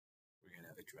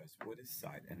address what is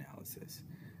site analysis.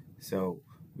 So,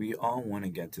 we all want to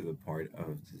get to the part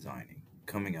of designing,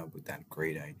 coming up with that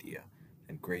great idea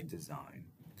and great design.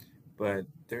 But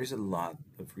there's a lot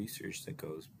of research that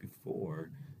goes before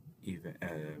even,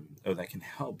 or that can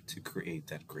help to create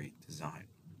that great design.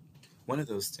 One of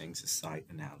those things is site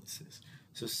analysis.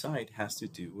 So, site has to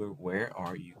do with where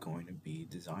are you going to be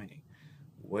designing?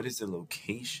 What is the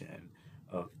location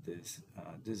of this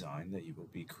design that you will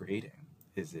be creating?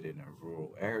 Is it in a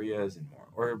rural area? Is it more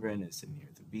urban? Is it near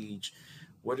the beach?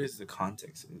 What is the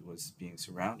context? What's being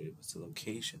surrounded? What's the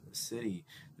location, the city,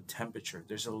 the temperature?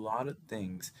 There's a lot of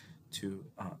things to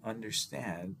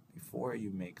understand before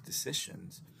you make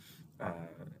decisions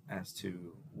as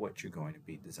to what you're going to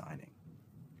be designing.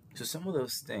 So some of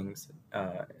those things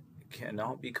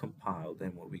cannot be compiled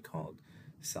in what we call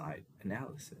site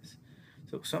analysis.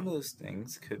 So some of those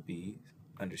things could be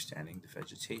understanding the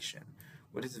vegetation.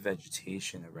 What is the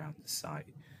vegetation around the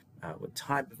site? What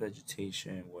type of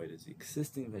vegetation? What is the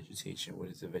existing vegetation? What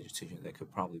is the vegetation that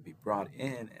could probably be brought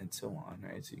in, and so on,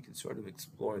 right? So you can sort of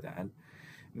explore that.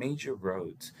 Major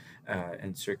roads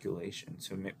and circulation.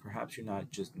 So perhaps you're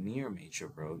not just near a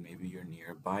major road, maybe you're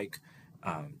near bike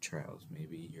trails,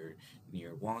 maybe you're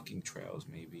near walking trails,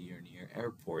 maybe you're near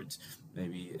airports,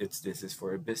 maybe this is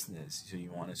for a business, so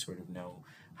you want to sort of know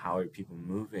how are people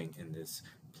moving in this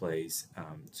place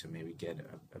to maybe get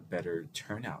a better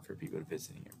turnout for people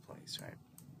visiting your place, right?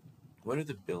 What are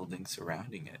the buildings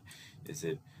surrounding it? Is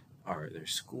it are there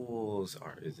schools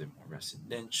or is it more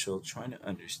residential? Trying to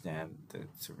understand the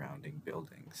surrounding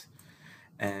buildings.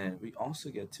 And we also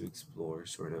get to explore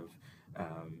sort of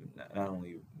not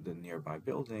only the nearby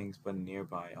buildings, but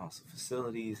nearby also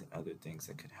facilities and other things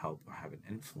that could help or have an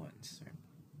influence. Right?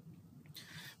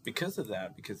 Because of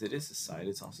that, because it is a site,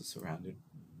 it's also surrounded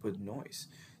with noise.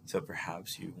 So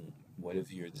perhaps what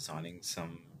if you're designing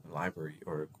some library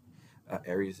or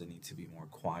areas that need to be more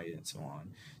quiet and so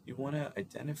on? You want to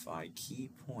identify key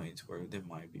points where there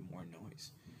might be more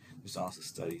noise. There's also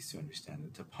studies to understand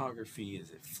the topography. Is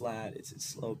it flat? Is it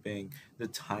sloping? The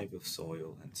type of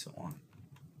soil and so on.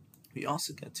 We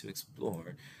also get to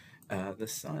explore the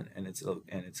sun and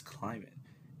its climate.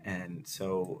 And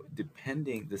so,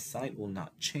 depending, the site will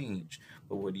not change,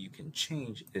 but what you can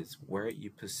change is where you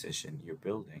position your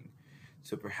building.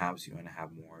 So perhaps you want to have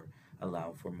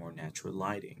allow for more natural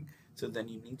lighting. So then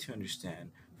you need to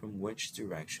understand from which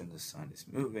direction the sun is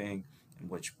moving and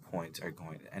which points are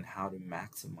going and how to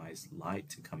maximize light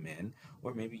to come in,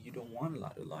 or maybe you don't want a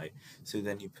lot of light. So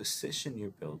then you position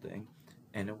your building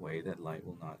in a way that light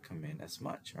will not come in as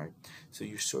much, right? So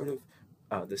you're sort of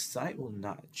the site will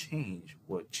not change.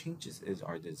 What changes is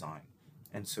our design.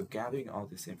 And so gathering all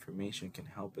this information can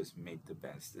help us make the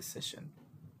best decision.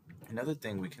 Another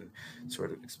thing we can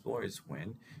sort of explore is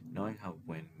wind, knowing how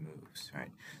wind moves,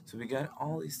 right? So we got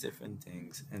all these different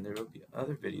things, and there will be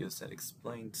other videos that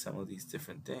explain some of these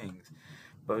different things.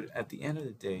 But at the end of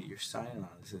the day, your site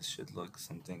analysis should look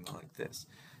something like this,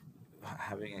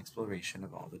 having exploration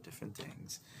of all the different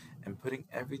things and putting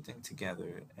everything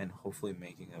together and hopefully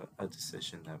making a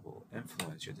decision that will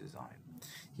influence your design.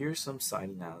 Here are some site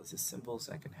analysis symbols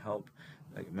that can help.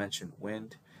 Like I mentioned,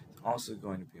 wind. It's also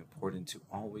going to be important to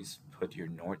always put your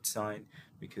north sign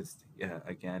because,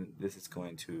 again, this is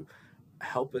going to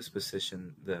help us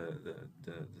position the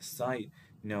site,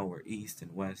 know where east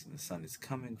and west and the sun is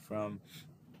coming from.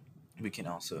 We can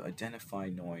also identify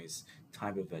noise,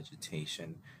 type of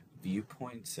vegetation,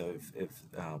 viewpoint. So if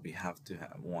we have to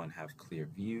have clear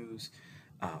views,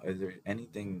 is there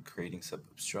anything creating some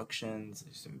obstructions,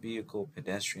 some vehicle,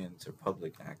 pedestrians, or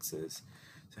public access?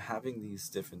 So having these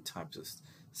different types of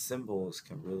symbols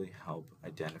can really help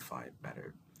identify it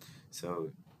better.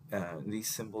 So these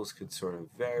symbols could sort of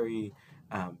vary,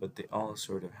 but they all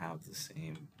sort of have the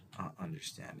same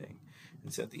understanding.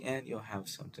 And so at the end, you'll have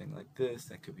something like this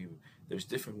that could be, there's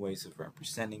different ways of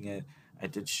representing it. I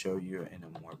did show you in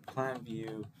a more plan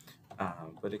view,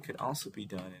 but it could also be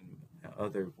done in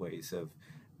other ways of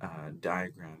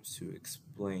diagrams to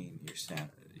explain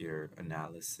your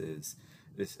analysis.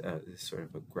 This sort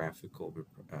of a graphical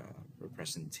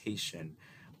representation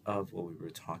of what we were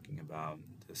talking about,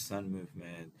 the sun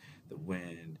movement, the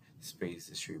wind, space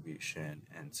distribution,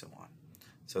 and so on.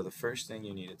 So the first thing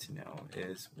you needed to know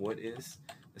is what is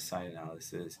the site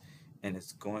analysis, and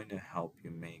it's going to help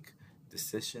you make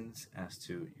decisions as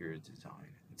to your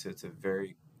design. And so it's a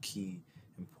very key,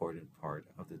 important part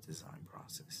of the design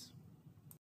process.